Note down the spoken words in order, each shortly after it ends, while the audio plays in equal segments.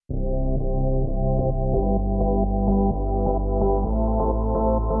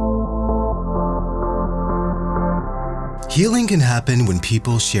Healing can happen when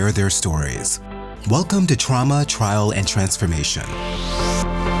people share their stories. Welcome to Trauma, Trial, and Transformation.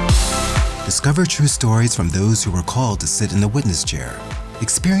 Discover true stories from those who were called to sit in the witness chair.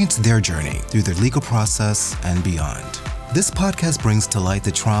 Experience their journey through their legal process and beyond. This podcast brings to light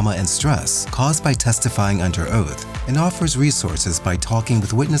the trauma and stress caused by testifying under oath and offers resources by talking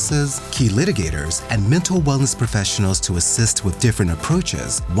with witnesses, key litigators, and mental wellness professionals to assist with different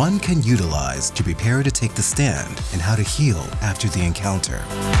approaches one can utilize to prepare to take the stand and how to heal after the encounter.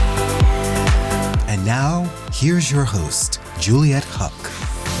 And now, here's your host, Juliet Huck.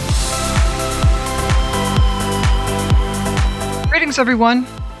 Greetings, everyone.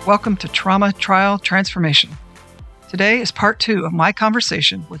 Welcome to Trauma, Trial, Transformation. Today is part 2 of my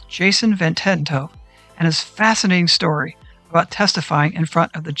conversation with Jason Van Tatenhove and his fascinating story about testifying in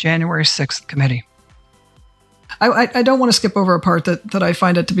front of the January 6th committee. I don't want to skip over a part that I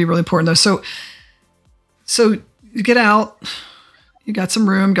find it to be really important, though. So you get out, you got some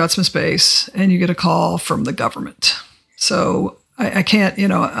room, got some space, and you get a call from the government. So I can't,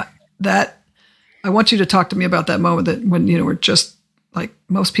 I want you to talk to me about that moment that when, we're just like,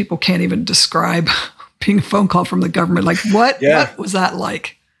 most people can't even describe being a phone call from the government. Like what was that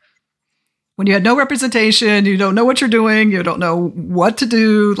like? When you had no representation, you don't know what you're doing, you don't know what to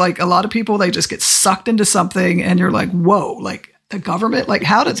do. Like a lot of people, they just get sucked into something and you're like, whoa, like the government, like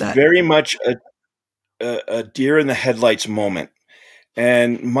how did that? Very much a deer in the headlights moment.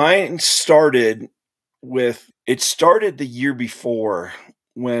 And mine started the year before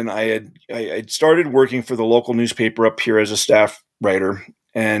when I'd started working for the local newspaper up here as a staff writer.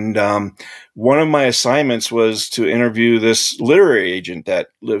 And one of my assignments was to interview this literary agent that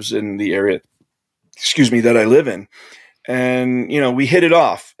lives in the area, that I live in. And, we hit it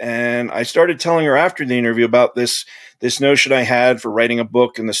off. And I started telling her after the interview about this notion I had for writing a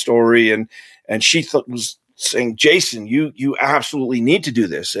book and the story. And she was saying, Jason, you absolutely need to do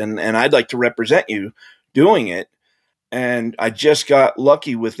this. And I'd like to represent you doing it. And I just got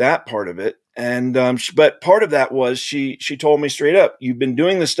lucky with that part of it. And but part of that was she told me straight up, you've been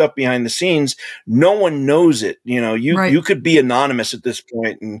doing this stuff behind the scenes. No one knows it. You could be anonymous at this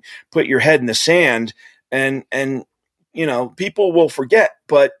point and put your head in the sand and people will forget.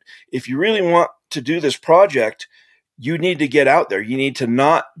 But if you really want to do this project, you need to get out there. You need to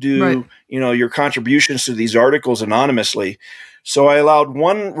not do, your contributions to these articles anonymously. So I allowed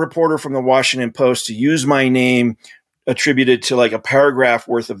one reporter from the Washington Post to use my name attributed to like a paragraph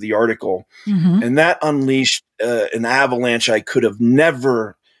worth of the article. Mm-hmm. And that unleashed an avalanche I could have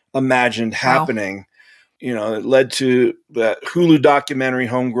never imagined happening. Wow. It led to that Hulu documentary,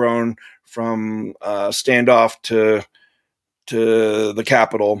 Homegrown, from standoff to the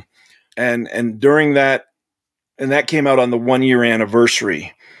Capitol. And during that, and that came out on the 1-year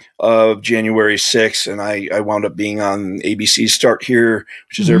anniversary of January 6th. And I wound up being on ABC's Start Here,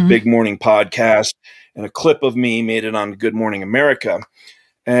 which is their big morning podcast. And a clip of me made it on Good Morning America.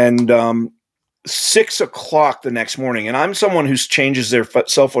 And 6 o'clock the next morning, and I'm someone who changes their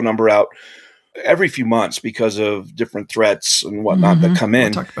cell phone number out every few months because of different threats and whatnot that come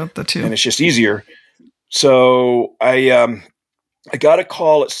in. We'll talk about that too. And it's just easier. So I got a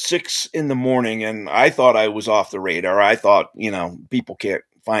call at 6 in the morning, and I thought I was off the radar. I thought, people can't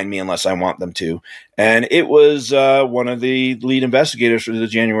find me unless I want them to. And it was one of the lead investigators for the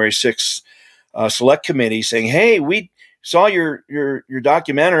January 6th select committee saying, hey, we saw your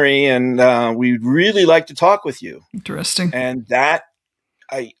documentary and we'd really like to talk with you. Interesting. And that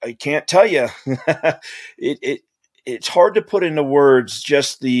I can't tell you, it's hard to put into words,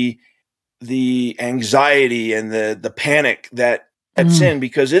 just the anxiety and the panic that sets in,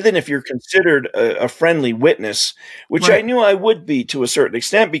 because even if you're considered a friendly witness, which I knew I would be to a certain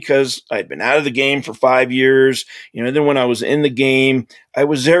extent because I'd been out of the game for 5 years, then when I was in the game, I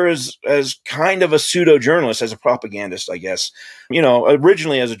was there as kind of a pseudo journalist, as a propagandist, I guess,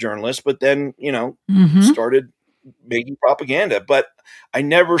 originally as a journalist, but then, started making propaganda. But I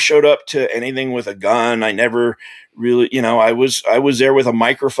never showed up to anything with a gun. I never really, I was there with a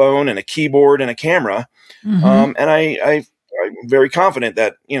microphone and a keyboard and a camera. And I'm very confident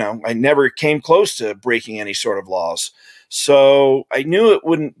that, I never came close to breaking any sort of laws. So I knew it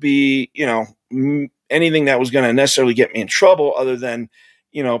wouldn't be, anything that was going to necessarily get me in trouble other than,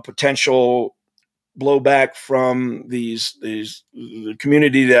 potential blowback from the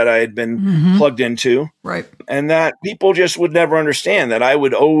community that I had been plugged into. Right. And that people just would never understand that I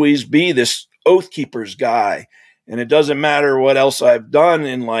would always be this Oath Keepers guy. And it doesn't matter what else I've done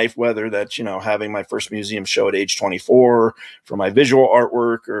in life, whether that's, having my first museum show at age 24 for my visual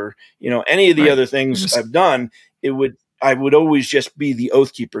artwork or, any of the other things I've done, I would always just be the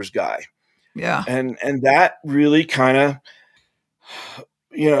Oath Keepers guy. Yeah. And that really kind of,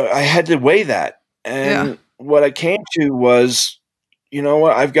 I had to weigh that. Yeah. And what I came to was, you know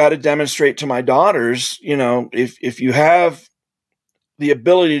what, I've got to demonstrate to my daughters, if you have the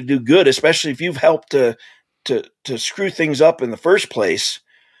ability to do good, especially if you've helped to screw things up in the first place,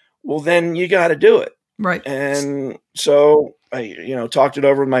 well, then you got to do it. Right. And so I, talked it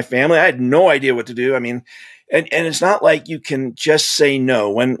over with my family. I had no idea what to do. I mean, and it's not like you can just say no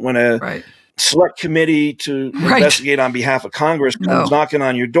when a Right. select committee to Right. investigate on behalf of Congress comes No. knocking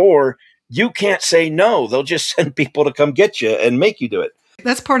on your door. You can't say no. They'll just send people to come get you and make you do it.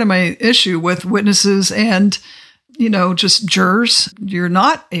 That's part of my issue with witnesses and, just jurors. You're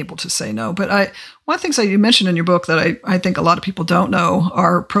not able to say no. But one of the things that you mentioned in your book that I think a lot of people don't know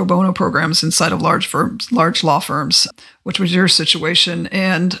are pro bono programs inside of large law firms, which was your situation.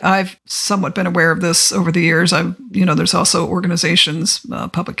 And I've somewhat been aware of this over the years. There's also organizations,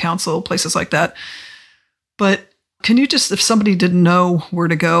 public counsel, places like that. But can you just, if somebody didn't know where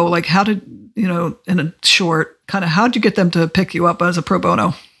to go, like how did, in a short, kind of how'd you get them to pick you up as a pro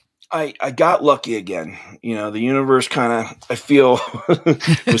bono? I got lucky again. The universe kind of, I feel,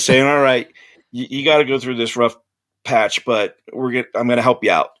 was saying, all right, you got to go through this rough patch, but I'm going to help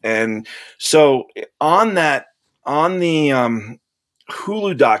you out. And so on the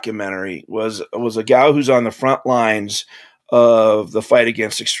Hulu documentary was a gal who's on the front lines of the fight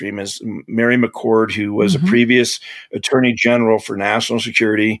against extremism, Mary McCord, who was a previous attorney general for national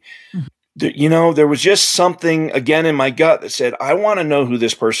security. There was just something again in my gut that said, I want to know who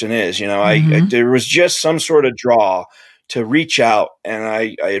this person is. There was just some sort of draw to reach out, and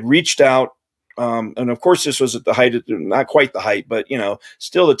I had reached out. And of course, this was at the height, not quite the height, but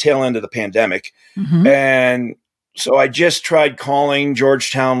still the tail end of the pandemic. And so I just tried calling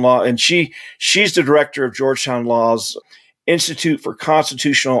Georgetown Law, and she's the director of Georgetown Law's Institute for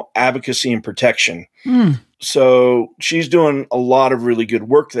Constitutional Advocacy and Protection. So she's doing a lot of really good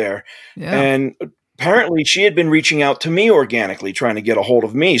work there. Yeah. And apparently she had been reaching out to me organically, trying to get a hold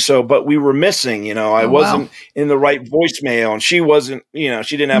of me. But we were missing, I wasn't in the right voicemail, and she wasn't,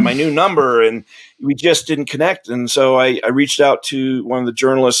 she didn't have my new number, and we just didn't connect. And so I reached out to one of the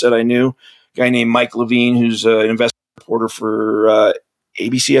journalists that I knew, a guy named Mike Levine, who's an investigative reporter for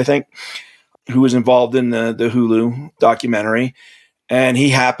ABC, I think, who was involved in the Hulu documentary. And he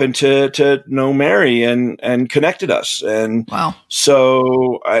happened to know Mary and connected us. And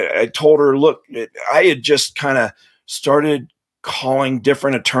so I told her, look, I had just kind of started calling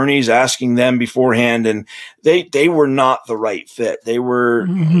different attorneys, asking them beforehand, and they were not the right fit. They were,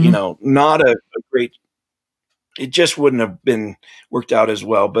 not a great, it just wouldn't have been worked out as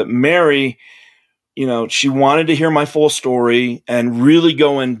well. But Mary, she wanted to hear my full story and really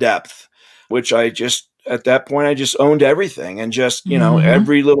go in depth, which at that point, I just owned everything, and just,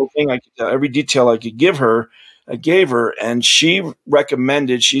 every little thing every detail I could give her, I gave her. And she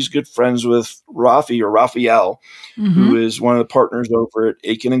recommended, she's good friends with Raphael, who is one of the partners over at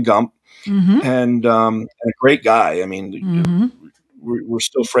Aiken and Gump, and a great guy. I mean, we're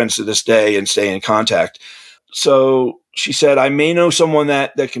still friends to this day and stay in contact. So she said, I may know someone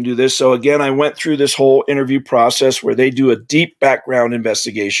that can do this. So again, I went through this whole interview process where they do a deep background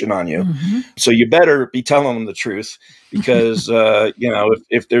investigation on you. So you better be telling them the truth, because,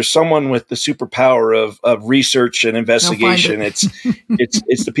 if there's someone with the superpower of research and investigation, it's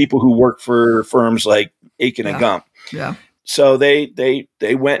the people who work for firms like Aiken and Gump. Yeah. So they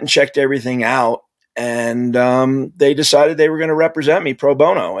went and checked everything out, and they decided they were going to represent me pro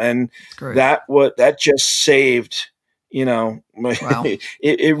bono. And that just saved,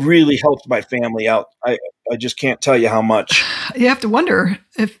 it really helped my family out. I just can't tell you how much. You have to wonder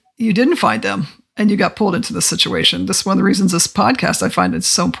if you didn't find them and you got pulled into this situation. This is one of the reasons this podcast, I find it's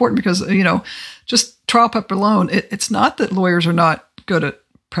so important, because, just trial prep alone, it's not that lawyers are not good at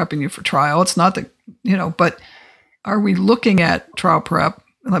prepping you for trial. It's not that, but are we looking at trial prep?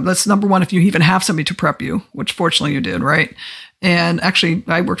 That's number one, if you even have somebody to prep you, which fortunately you did, right? And actually,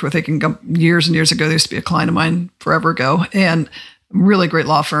 I worked with Aiken Gump years and years ago. There used to be a client of mine forever ago, and really great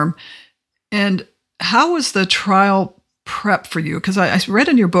law firm. And how was the trial prep for you? Because I read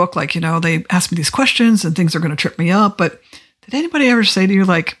in your book, they asked me these questions and things are going to trip me up. But did anybody ever say to you,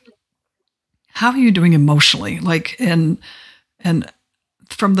 how are you doing emotionally? And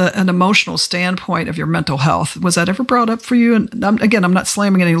from an emotional standpoint of your mental health, was that ever brought up for you? And I'm not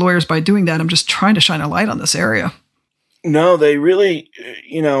slamming any lawyers by doing that. I'm just trying to shine a light on this area. No, they really,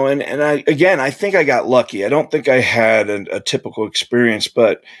 I think I got lucky. I don't think I had a typical experience,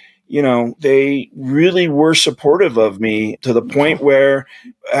 but, they really were supportive of me to the point where,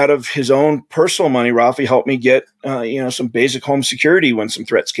 out of his own personal money, Rafi helped me get, some basic home security when some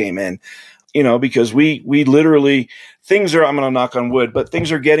threats came in. because we literally, things are, I'm going to knock on wood, but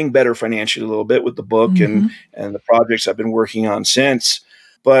things are getting better financially a little bit with the book and the projects I've been working on since.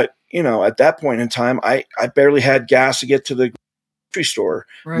 But, at that point in time, I barely had gas to get to the grocery store,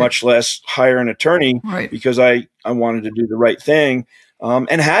 much less hire an attorney, because I wanted to do the right thing,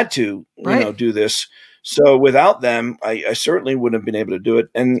 and had to, do this. So without them, I certainly wouldn't have been able to do it.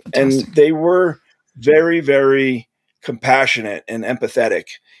 And they were very, very compassionate and empathetic.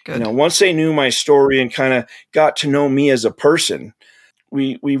 Good. Once they knew my story and kind of got to know me as a person,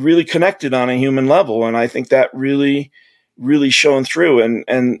 we really connected on a human level. And I think that really, really shone through.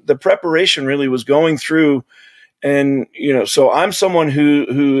 And the preparation really was going through. And, so I'm someone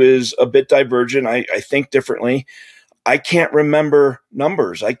who is a bit divergent. I think differently. I can't remember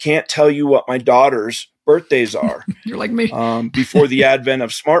numbers. I can't tell you what my daughter's birthdays are. You're like me. Before the advent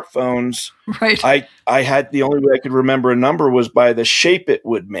of smartphones, I had, the only way I could remember a number was by the shape it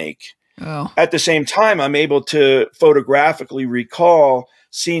would make. Oh. At the same time, I'm able to photographically recall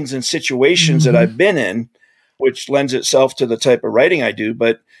scenes and situations that I've been in, which lends itself to the type of writing I do.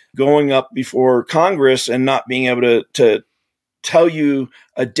 But going up before Congress and not being able to tell you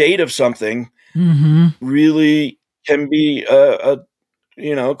a date of something really can be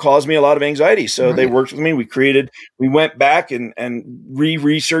caused me a lot of anxiety. So they worked with me. We went back and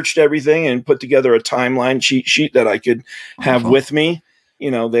researched everything and put together a timeline cheat sheet that I could have with me.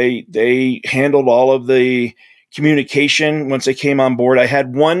 They handled all of the communication once they came on board. I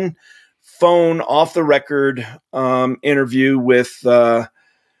had one phone off the record interview with the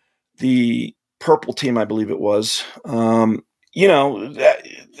Purple Team, I believe it was. They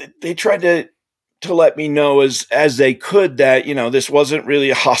tried to let me know as they could that, this wasn't really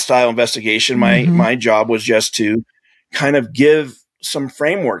a hostile investigation. My job was just to kind of give some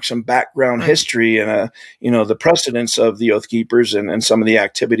framework, some background history and, the precedents of the Oath Keepers and some of the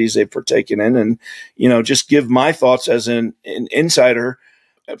activities they've partaken in, and, just give my thoughts as an insider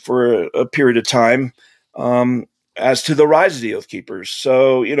for a period of time, as to the rise of the Oath Keepers.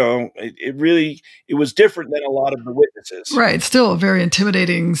 So, it was different than a lot of the witnesses. Right. Still a very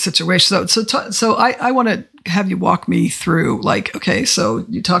intimidating situation. So I want to have you walk me through, so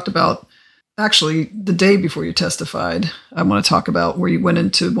you talked about actually the day before you testified. I want to talk about where you went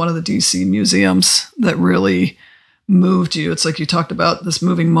into one of the DC museums that really moved you. It's like you talked about this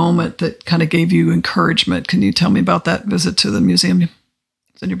moving moment that kind of gave you encouragement. Can you tell me about that visit to the museum?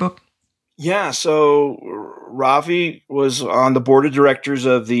 It's in your book. Yeah, so Rafi was on the board of directors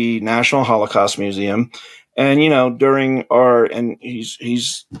of the National Holocaust Museum, and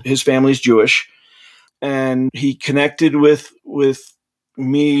his family's Jewish, and he connected with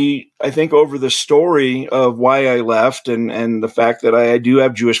me, I think, over the story of why I left and the fact that I do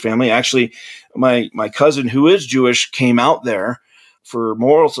have Jewish family. Actually, my cousin, who is Jewish, came out there for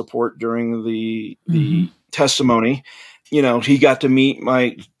moral support during the testimony. He got to meet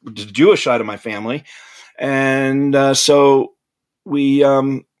the Jewish side of my family. And so he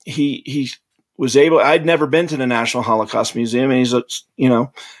was able, I'd never been to the National Holocaust Museum, and he's,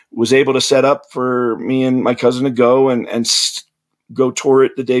 was able to set up for me and my cousin to go and go tour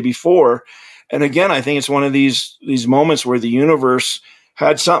it the day before. And again, I think it's one of these moments where the universe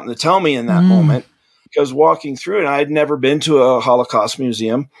had something to tell me in that moment, because walking through it, I had never been to a Holocaust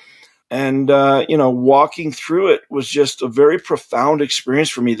museum. And, walking through it was just a very profound experience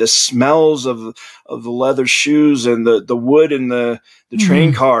for me. The smells of the leather shoes and the wood and the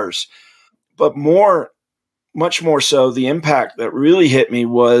train cars. But much more so, the impact that really hit me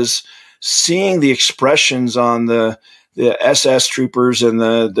was seeing the expressions on the SS troopers and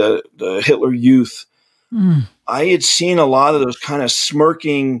the Hitler Youth. I had seen a lot of those kind of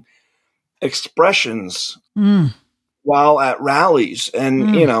smirking expressions while at rallies.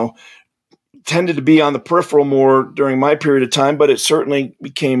 And, tended to be on the peripheral more during my period of time, but it certainly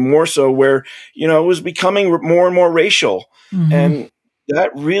became more so where, it was becoming more and more racial. And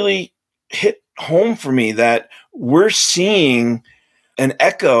that really hit home for me, that we're seeing an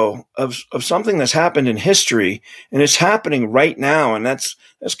echo of something that's happened in history, and it's happening right now. And that's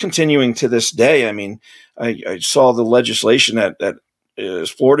continuing to this day. I mean, I saw the legislation that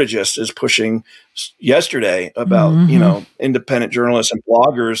Florida just is pushing yesterday about, independent journalists and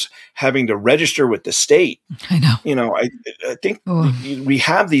bloggers having to register with the state. I know. I think we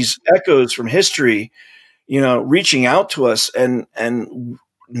have these echoes from history, reaching out to us, and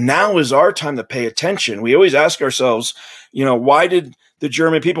now is our time to pay attention. We always ask ourselves, why did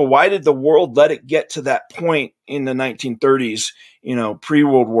the world let it get to that point in the 1930s,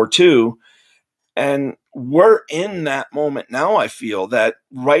 pre-World War II? And we're in that moment now. I feel that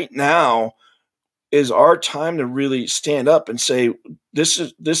right now is our time to really stand up and say, this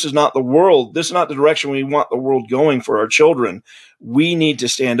is not the world. This is not the direction we want the world going for our children. We need to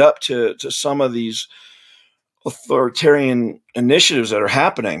stand up to some of these authoritarian initiatives that are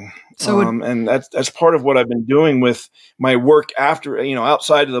happening. And that's part of what I've been doing with my work after,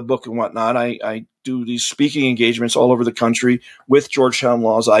 outside of the book and whatnot. I do these speaking engagements all over the country with Georgetown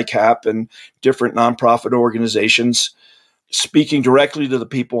Law's ICAP and different nonprofit organizations, speaking directly to the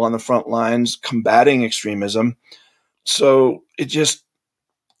people on the front lines, combating extremism. So it just,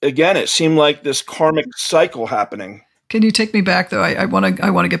 again, it seemed like this karmic cycle happening. Can you take me back though? I want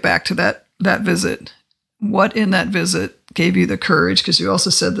to get back to that visit. What in that visit gave you the courage? Because you also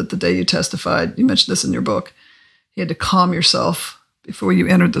said that the day you testified, you mentioned this in your book, you had to calm yourself before you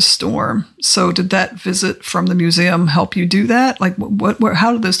entered the storm. So did that visit from the museum help you do that? Like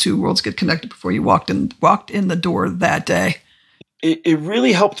how did those two worlds get connected before you walked in the door that day? It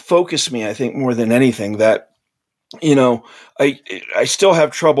really helped focus me, I think, more than anything, that, I still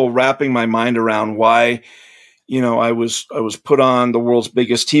have trouble wrapping my mind around why, I was put on the world's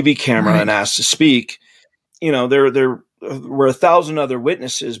biggest TV camera and asked to speak. There were 1,000 other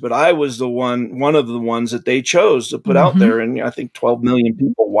witnesses, but I was one of the ones that they chose to put out there. And I think 12 million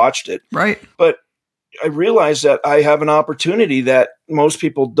people watched it. Right. But I realized that I have an opportunity that most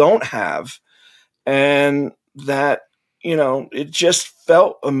people don't have. And that, it just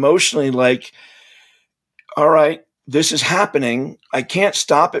felt emotionally like, all right, this is happening. I can't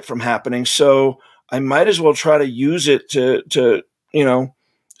stop it from happening. So I might as well try to use it to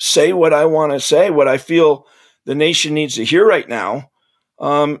say what I want to say, what I feel the nation needs to hear right now.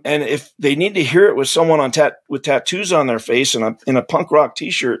 And if they need to hear it with someone with tattoos on their face and in a punk rock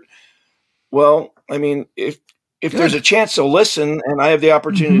T-shirt, well, I mean, if there's a chance to listen and I have the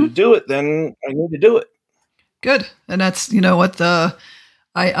opportunity to do it, then I need to do it. Good. And that's,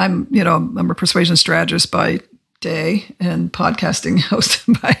 I'm a persuasion strategist by day and podcasting host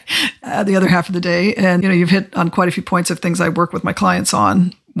by the other half of the day. And, you've hit on quite a few points of things I work with my clients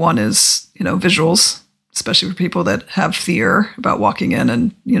on. One is, visuals, especially for people that have fear about walking in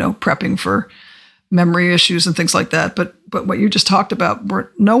and, prepping for memory issues and things like that. But what you just talked about,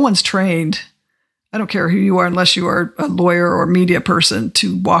 where no one's trained, I don't care who you are, unless you are a lawyer or media person,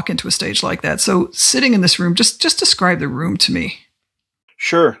 to walk into a stage like that. So sitting in this room, just describe the room to me.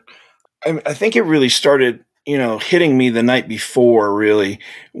 Sure. I think it really started, hitting me the night before, really,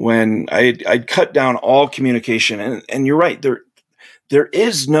 when I'd cut down all communication. And you're right, there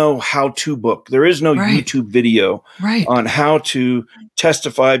is no how-to book. There is no YouTube video on how to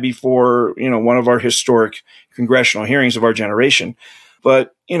testify before, one of our historic congressional hearings of our generation.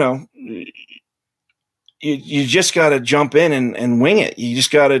 But, you just got to jump in and wing it. You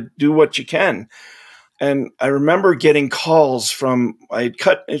just got to do what you can. And I remember getting calls I had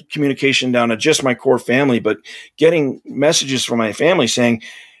cut communication down to just my core family, but getting messages from my family saying,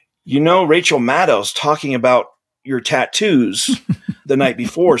 Rachel Maddow's talking about your tattoos the night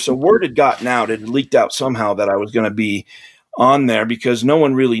before. So word had gotten out. It had leaked out somehow that I was going to be on there, because no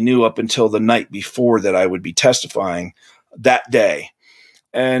one really knew up until the night before that I would be testifying that day.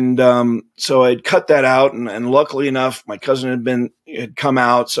 And so I'd cut that out. And luckily enough, my cousin had come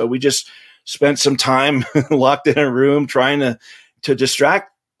out. So we just spent some time locked in a room trying to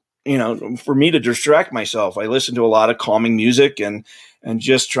distract, for me to distract myself. I listened to a lot of calming music and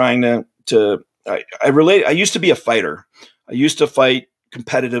just trying to I used to be a fighter. I used to fight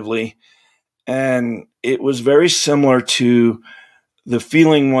competitively, and it was very similar to the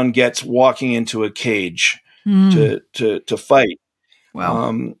feeling one gets walking into a cage to fight.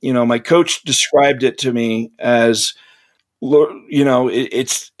 Wow. My coach described it to me as,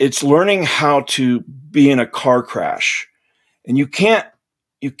 it's learning how to be in a car crash, and you can't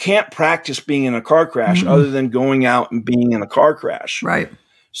practice being in a car crash other than going out and being in a car crash. Right.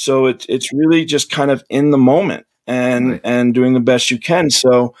 So it's really just kind of in the moment and doing the best you can.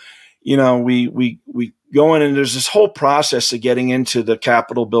 So, we go in, and there's this whole process of getting into the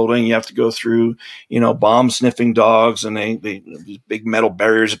Capitol building. You have to go through, bomb sniffing dogs, and these big metal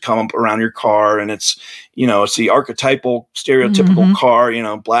barriers that come up around your car. And it's the archetypal, stereotypical car,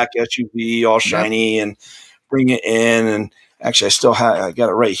 black SUV, all shiny, and bring it in. And actually, I got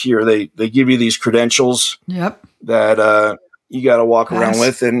it right here. They give you these credentials that you got to walk around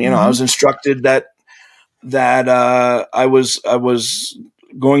with. And, I was instructed that I was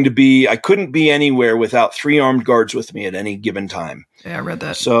going to be, I couldn't be anywhere without 3 armed guards with me at any given time. Yeah, I read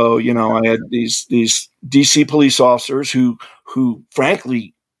that. So, I had these DC police officers who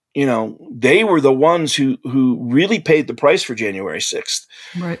frankly, they were the ones who really paid the price for January 6th.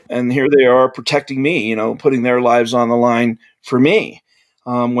 Right. And here they are protecting me, putting their lives on the line for me.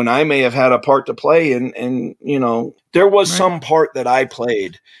 when I may have had a part to play. And there was Right. some part that I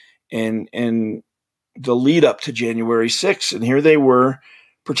played in the lead up to January 6th. And here they were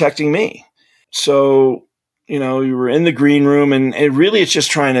protecting me. So, you were in the green room, and it's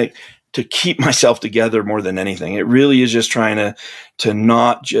just trying to keep myself together more than anything. It really is just trying to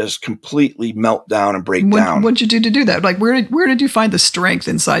not just completely melt down and break down. What'd you do to do that? Like, where did you find the strength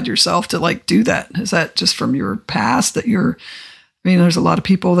inside yourself to like do that? Is that just from your past that there's a lot of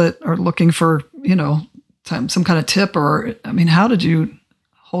people that are looking for, some kind of tip, or, how did you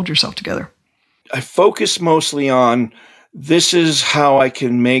hold yourself together? I focus mostly on, this is how I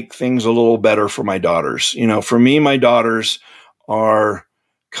can make things a little better for my daughters. For me, my daughters are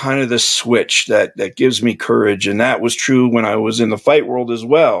kind of the switch that gives me courage. And that was true when I was in the fight world as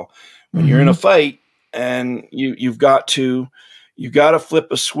well. When you're in a fight and you've got to flip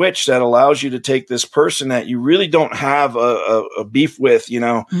a switch that allows you to take this person that you really don't have a beef with,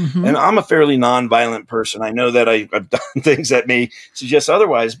 and I'm a fairly nonviolent person. I know that I've done things that may suggest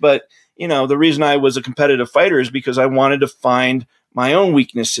otherwise, but the reason I was a competitive fighter is because I wanted to find my own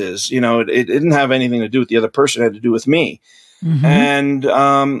weaknesses. It didn't have anything to do with the other person. It had to do with me. And,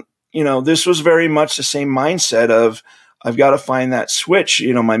 this was very much the same mindset of, I've got to find that switch,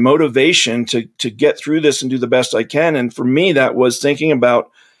 my motivation to get through this and do the best I can. And for me, that was thinking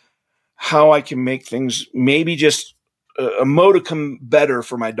about how I can make things maybe just a modicum better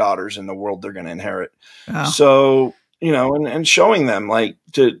for my daughters in the world they're going to inherit. Wow. So, and showing them, like,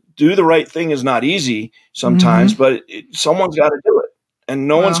 to do the right thing is not easy sometimes, but someone's got to do it, and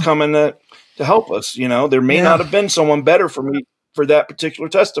no one's coming to help us. There may not have been someone better for me for that particular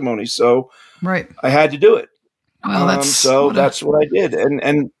testimony. So right. I had to do it. Well, that's what I did.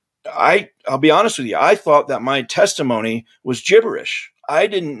 And I'll be honest with you. I thought that my testimony was gibberish. I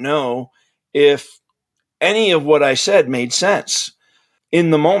didn't know if any of what I said made sense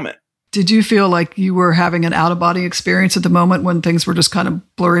in the moment. Did you feel like you were having an out-of-body experience at the moment when things were just kind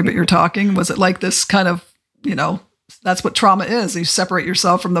of blurry, but you're talking? Was it like this kind of, that's what trauma is. You separate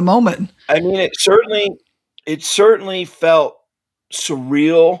yourself from the moment. It certainly felt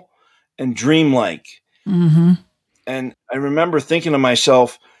surreal and dreamlike. And I remember thinking to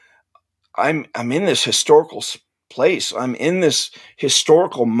myself, I'm in this historical place. I'm in this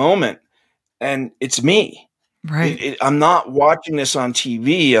historical moment, and it's me. Right. I'm not watching this on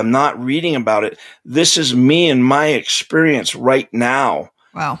TV. I'm not reading about it. This is me and my experience right now.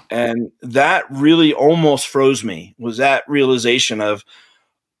 Wow. And that really almost froze me, was that realization of,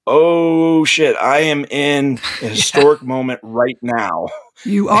 oh shit, I am in a historic moment right now.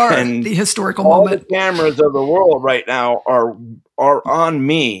 You are and the historical all moment. The cameras of the world right now are on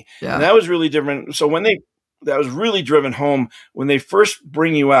me. Yeah. And that was really different. So that was really driven home when they first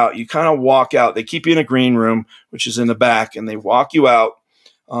bring you out. You kind of walk out. They keep you in a green room, which is in the back, and they walk you out.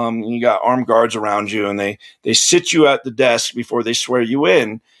 You got armed guards around you, and they sit you at the desk before they swear you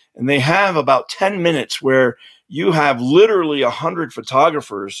in. And they have about 10 minutes where you have literally 100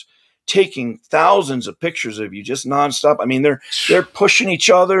 photographers taking thousands of pictures of you just nonstop. They're pushing each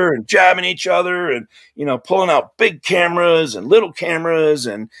other and jabbing each other and, pulling out big cameras and little cameras.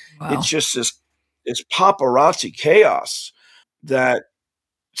 And It's just this paparazzi chaos that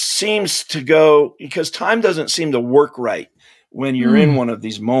seems to go, because time doesn't seem to work right when you're in one of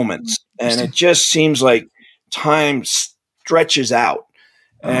these moments. And it just seems like time stretches out.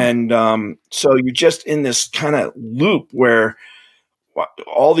 And so you're just in this kind of loop where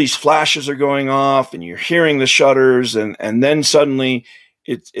all these flashes are going off and you're hearing the shutters, and then suddenly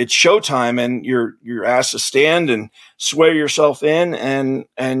it's showtime, and you're asked to stand and swear yourself in.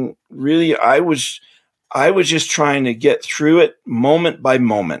 And really, I was just trying to get through it moment by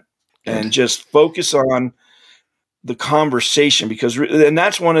moment. Good. And just focus on the conversation, and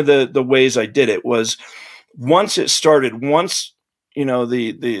that's one of the ways I did it was, once it started, the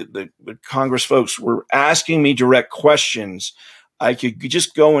Congress folks were asking me direct questions, I could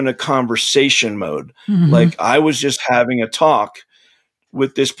just go into conversation mode. Like I was just having a talk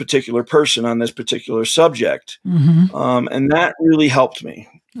with this particular person on this particular subject. And that really helped me.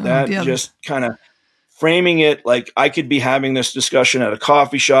 Just kind of framing it like I could be having this discussion at a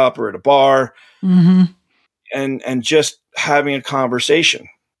coffee shop or at a bar, and just having a conversation.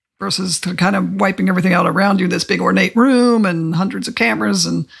 Versus to kind of wiping everything out around you, this big ornate room and hundreds of cameras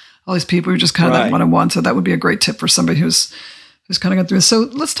and all these people who are just kind of that one-on-one. So that would be a great tip for somebody who's kind of gone through this. So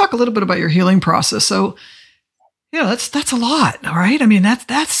let's talk a little bit about your healing process. So, that's a lot. All right.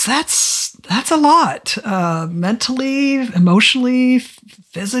 That's a lot, mentally, emotionally,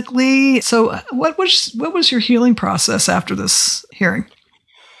 physically. So what was your healing process after this hearing?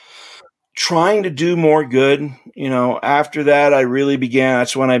 Trying to do more good After that,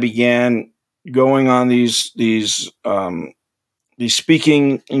 that's when I began going on these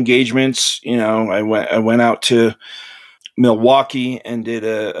speaking engagements. I went out to Milwaukee and did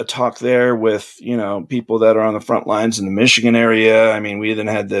a talk there with, people that are on the front lines in the Michigan area. I mean, we then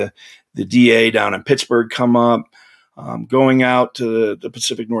had the DA down in Pittsburgh come up, going out to the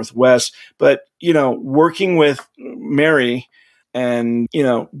Pacific Northwest, but, working with Mary and,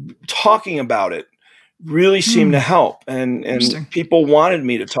 talking about it really seemed to help. And people wanted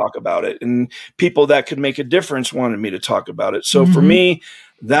me to talk about it, and people that could make a difference wanted me to talk about it. So for me,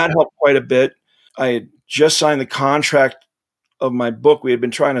 that helped quite a bit. I had just signed the contract of my book. We had been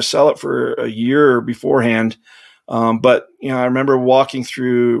trying to sell it for a year beforehand. But, I remember walking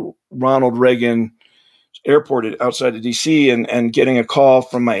through Ronald Reagan Airport outside of DC and getting a call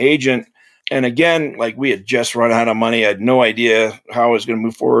from my agent. And again, like, we had just run out of money. I had no idea how I was going to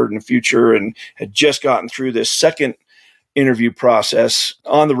move forward in the future, and had just gotten through this second interview process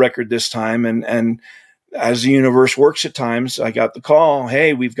on the record this time. And as the universe works at times, I got the call,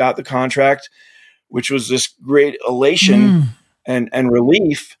 hey, we've got the contract, which was this great elation and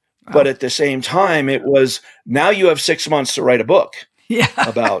relief. Wow. But at the same time, it was, now you have 6 months to write a book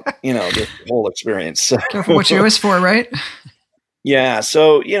about, this whole experience. So, careful what you always for, right? Yeah.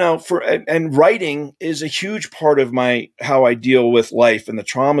 So, and writing is a huge part of how I deal with life and the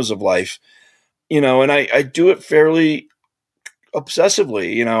traumas of life, and I do it fairly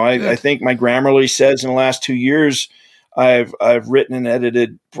obsessively. I think my Grammarly says in the last 2 years, I've written and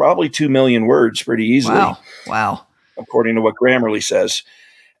edited probably 2 million words pretty easily. Wow. According to what Grammarly says.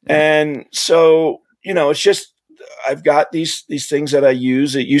 And so, it's just, I've got these things that I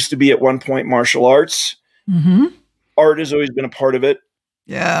use. It used to be at one point martial arts. Art has always been a part of it.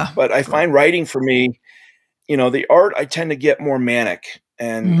 Yeah. But I find writing for me, the art, I tend to get more manic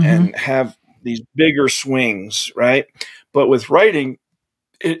and have these bigger swings, right? But with writing,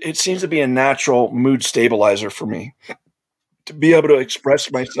 it seems to be a natural mood stabilizer for me to be able to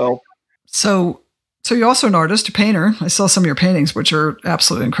express myself. So you're also an artist, a painter. I saw some of your paintings, which are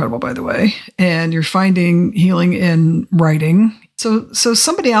absolutely incredible, by the way. And you're finding healing in writing. So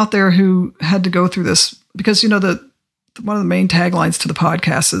somebody out there who had to go through this, because, one of the main taglines to the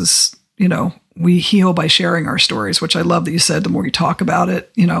podcast is, we heal by sharing our stories, which I love that you said the more you talk about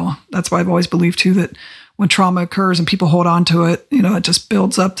it, that's why I've always believed too, that when trauma occurs and people hold on to it, it just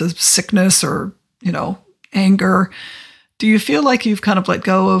builds up to sickness or, anger. Do you feel like you've kind of let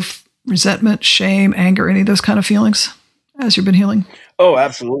go of resentment, shame, anger, any of those kind of feelings as you've been healing? Oh,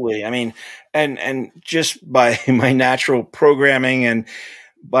 absolutely. I mean, and just by my natural programming and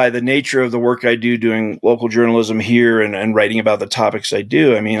by the nature of the work I do doing local journalism here and writing about the topics I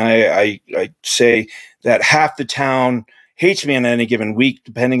do, I mean, I say that half the town hates me on any given week,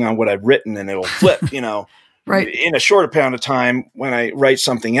 depending on what I've written, and it'll flip, right, in a short amount of time when I write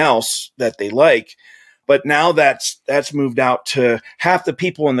something else that they like. But now that's moved out to half the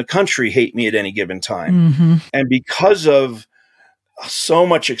people in the country hate me at any given time. And because of so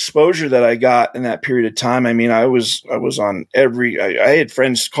much exposure that I got in that period of time, I mean, I was on I had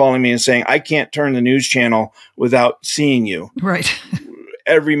friends calling me and saying, I can't turn the news channel without seeing you. Right.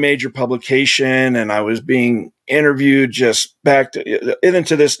 Every major publication, and I was being interviewed just back to, even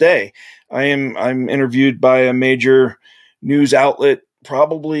to this day, I'm interviewed by a major news outlet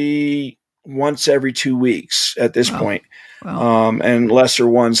probably once every 2 weeks at this point. Wow. And lesser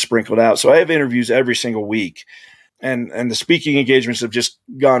ones sprinkled out. So I have interviews every single week. And the speaking engagements have just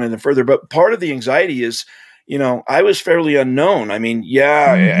gone in further. But part of the anxiety is, I was fairly unknown. I mean,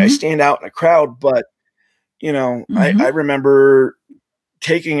 I stand out in a crowd, but, I remember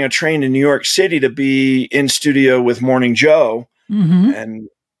taking a train to New York City to be in studio with Morning Joe. And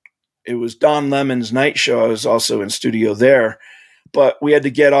it was Don Lemon's night show. I was also in studio there. But we had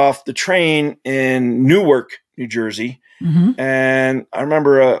to get off the train in Newark, New Jersey. And I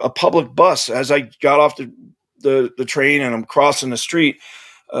remember a public bus, as I got off the train and I'm crossing the street,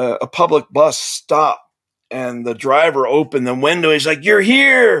 a public bus stopped and the driver opened the window. He's like, "You're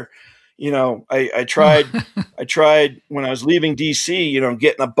here." I tried when I was leaving DC,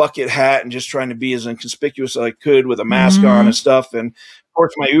 getting a bucket hat and just trying to be as inconspicuous as I could with a mask on and stuff. And of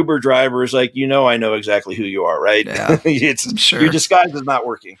course my Uber driver is like, I know exactly who you are, right? Yeah, I'm sure. Your disguise is not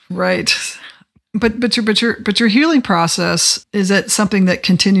working. Right. But your healing process, is it something that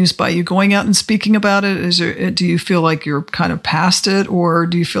continues by you going out and speaking about it? Do you feel like you're kind of past it, or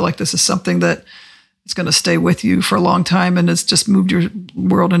do you feel like this is something that is going to stay with you for a long time and has just moved your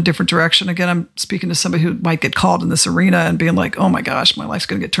world in a different direction? Again, I'm speaking to somebody who might get called in this arena and being like, "Oh my gosh, my life's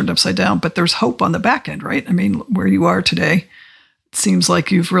going to get turned upside down." But there's hope on the back end, right? I mean, where you are today, seems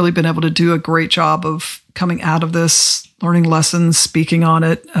like you've really been able to do a great job of coming out of this, learning lessons, speaking on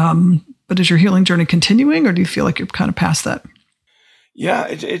it. But is your healing journey continuing, or do you feel like you're kind of past that? Yeah,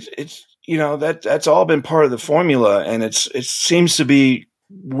 it's that's all been part of the formula, and it seems to be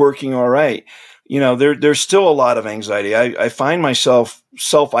working all right. There's still a lot of anxiety. I find myself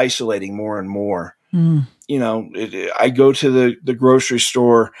self-isolating more and more. Mm. I go to the grocery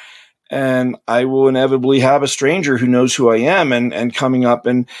store, and I will inevitably have a stranger who knows who I am and coming up,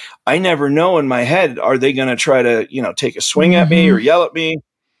 and I never know in my head, are they going to try to, take a swing at me or yell at me,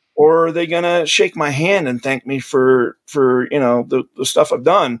 or are they going to shake my hand and thank me for the stuff I've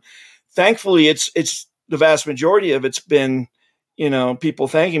done? Thankfully, it's the vast majority of it's been, people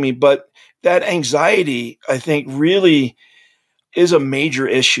thanking me, but that anxiety, I think, really is a major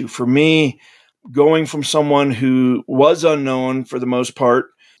issue for me, going from someone who was unknown for the most part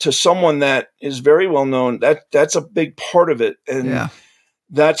to someone that is very well known. That's a big part of it. And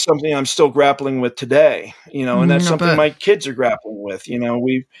that's something I'm still grappling with today, and that's something my kids are grappling with.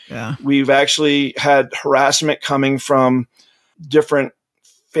 We've actually had harassment coming from different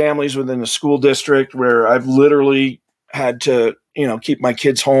families within the school district, where I've literally had to, keep my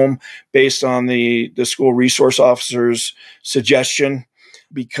kids home based on the school resource officer's suggestion,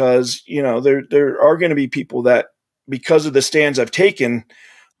 because, there are going to be people that, because of the stands I've taken,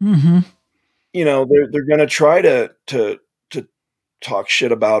 they're going to try to talk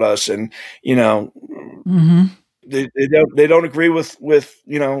shit about us, and they don't agree with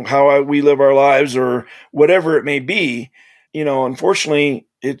how we live our lives or whatever it may be. Unfortunately,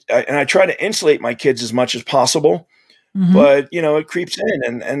 and I try to insulate my kids as much as possible, but it creeps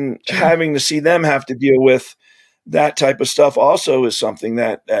in, and having to see them have to deal with that type of stuff also is something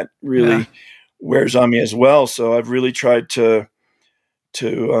that really wears on me as well. So I've really tried to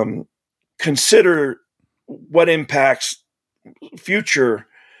consider what impacts future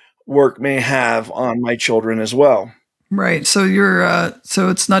work may have on my children as well. Right. So so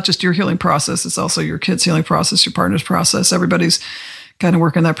it's not just your healing process, it's also your kids' healing process, your partner's process. Everybody's kind of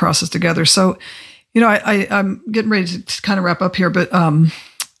working that process together. So, I'm getting ready to kind of wrap up here, but,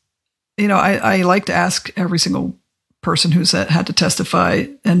 I like to ask every single person who's had to testify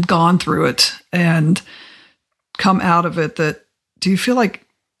and gone through it and come out of it, that do you feel like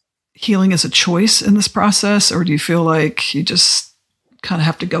healing is a choice in this process, or do you feel like you just kind of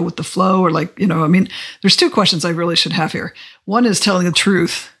have to go with the flow, or there's two questions I really should have here. One is telling the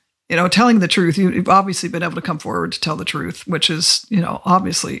truth. Telling the truth, you've obviously been able to come forward to tell the truth, which is,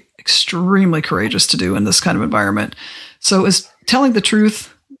 obviously extremely courageous to do in this kind of environment. So is telling the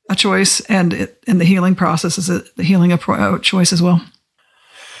truth a choice, and in the healing process, is it the healing a choice as well?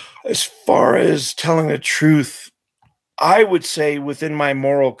 As far as telling the truth, I would say within my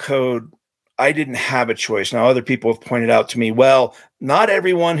moral code, I didn't have a choice. Now, other people have pointed out to me, well, not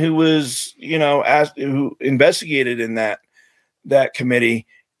everyone who was, who investigated in that committee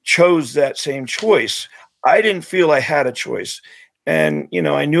chose that same choice. I didn't feel I had a choice. And,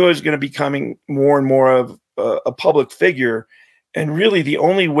 I knew I was going to be becoming more and more of a public figure. And really the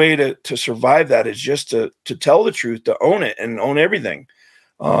only way to survive that is just to tell the truth, to own it and own everything.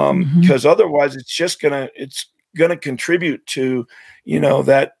 Because otherwise it's going to contribute to,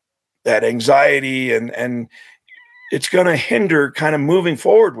 that anxiety, and it's going to hinder kind of moving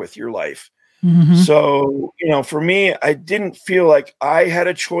forward with your life. So, for me, I didn't feel like I had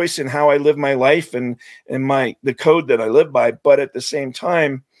a choice in how I live my life and the code that I live by. But at the same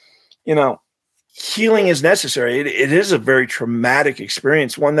time, healing is necessary. It is a very traumatic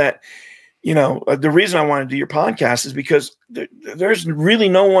experience, one that, the reason I want to do your podcast is because there's really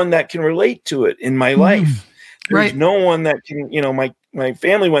no one that can relate to it in my life. There's no one that can, my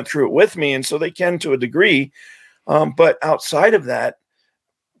family went through it with me, and so they can to a degree. But outside of that,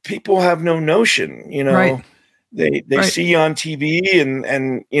 people have no notion, they see on TV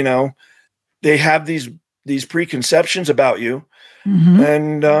and, they have these preconceptions about you.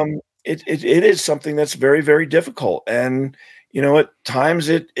 And, it is something that's very, very difficult. And, at times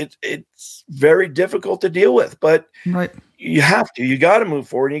it's very difficult to deal with, but you got to move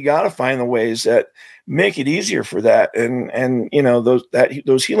forward, and you got to find the ways that make it easier for that. And,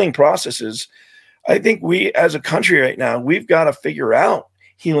 those healing processes, I think we as a country right now, we've got to figure out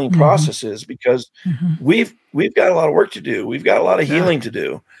healing processes, because we've got a lot of work to do. We've got a lot of healing to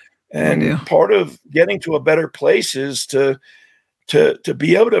do. And part of getting to a better place is to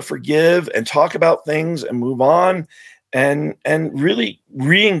be able to forgive and talk about things and move on, and really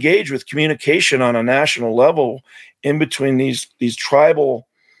re-engage with communication on a national level in between these tribal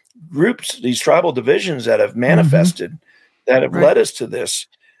groups, these tribal divisions that have manifested, that have led us to this.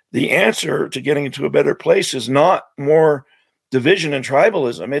 The answer to getting into a better place is not more division and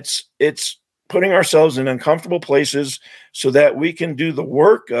tribalism. It's putting ourselves in uncomfortable places so that we can do the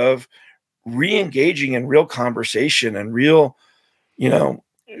work of re-engaging in real conversation and real,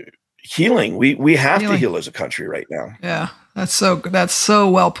 healing. We have to heal as a country right now. Yeah, that's so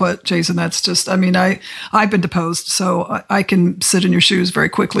well put, Jason. That's just, I've been deposed, so I can sit in your shoes very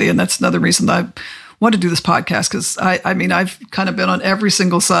quickly, and that's another reason that I want to do this podcast, because I've kind of been on every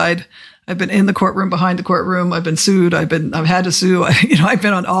single side. I've been in the courtroom, behind the courtroom. I've been sued. I've had to sue. I've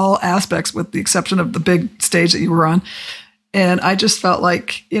been on all aspects, with the exception of the big stage that you were on. And I just felt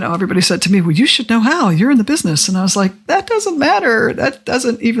like, everybody said to me, well, you should know how. You're in the business. And I was like, that doesn't matter. That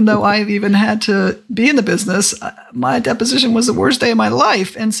doesn't, even though I've even had to be in the business, my deposition was the worst day of my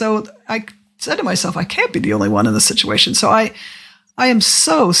life. And so I said to myself, I can't be the only one in this situation. So I am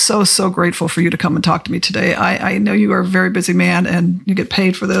so, so, so grateful for you to come and talk to me today. I know you are a very busy man and you get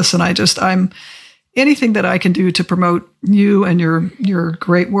paid for this. And I'm anything that I can do to promote you and your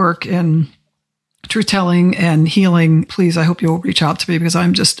great work in truth-telling and healing, please, I hope you'll reach out to me, because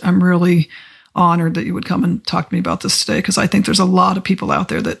I'm really honored that you would come and talk to me about this today, because I think there's a lot of people out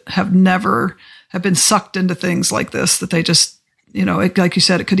there that have been sucked into things like this, that they just, like you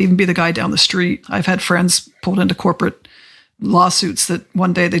said, it could even be the guy down the street. I've had friends pulled into corporate lawsuits that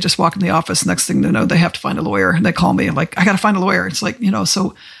one day they just walk in the office, next thing they know, they have to find a lawyer, and they call me and like, I got to find a lawyer. It's like,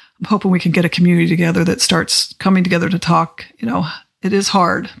 so I'm hoping we can get a community together that starts coming together to talk. It is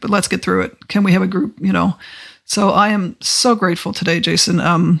hard, but let's get through it. Can we have a group, So I am so grateful today, Jason,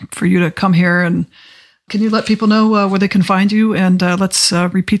 for you to come here. And can you let people know where they can find you? And let's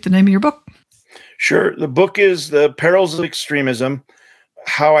repeat the name of your book. Sure. The book is The Perils of Extremism: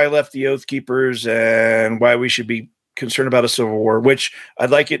 How I Left the Oath Keepers and Why We Should Be Concerned About a Civil War, which I'd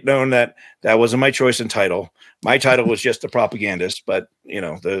like it known that wasn't my choice in title. My title was just The Propagandist, but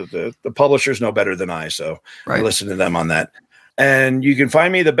the publishers know better than I, so I listen to them on that. And you can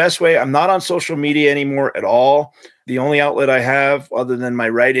find me the best way. I'm not on social media anymore at all. The only outlet I have other than my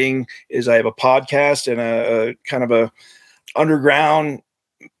writing is I have a podcast and a kind of a underground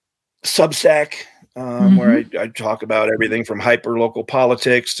Substack where I talk about everything from hyper local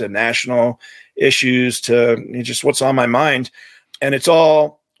politics to national issues to just what's on my mind. And it's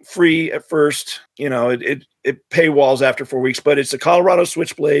all free at first. It paywalls after 4 weeks, but it's the Colorado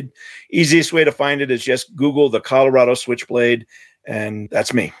Switchblade. Easiest way to find it is just Google the Colorado Switchblade, and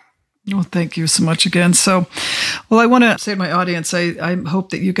that's me. Well, thank you so much again. So, I want to say to my audience, I hope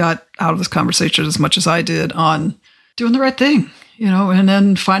that you got out of this conversation as much as I did on doing the right thing, and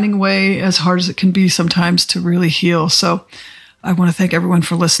then finding a way, as hard as it can be sometimes, to really heal. So I want to thank everyone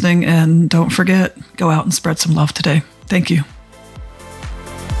for listening, and don't forget, go out and spread some love today. Thank you.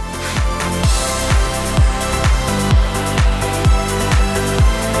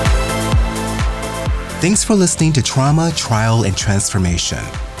 Thanks for listening to Trauma, Trial, and Transformation.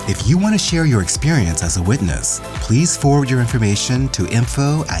 If you want to share your experience as a witness, please forward your information to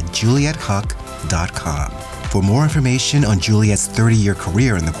info@juliethuck.com. For more information on Juliet's 30-year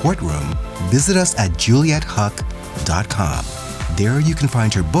career in the courtroom, visit us at juliethuck.com. There you can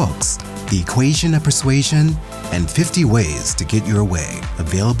find her books, The Equation of Persuasion and 50 Ways to Get Your Way,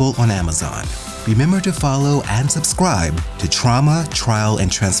 available on Amazon. Remember to follow and subscribe to Trauma, Trial,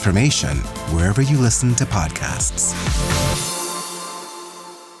 and Transformation wherever you listen to podcasts.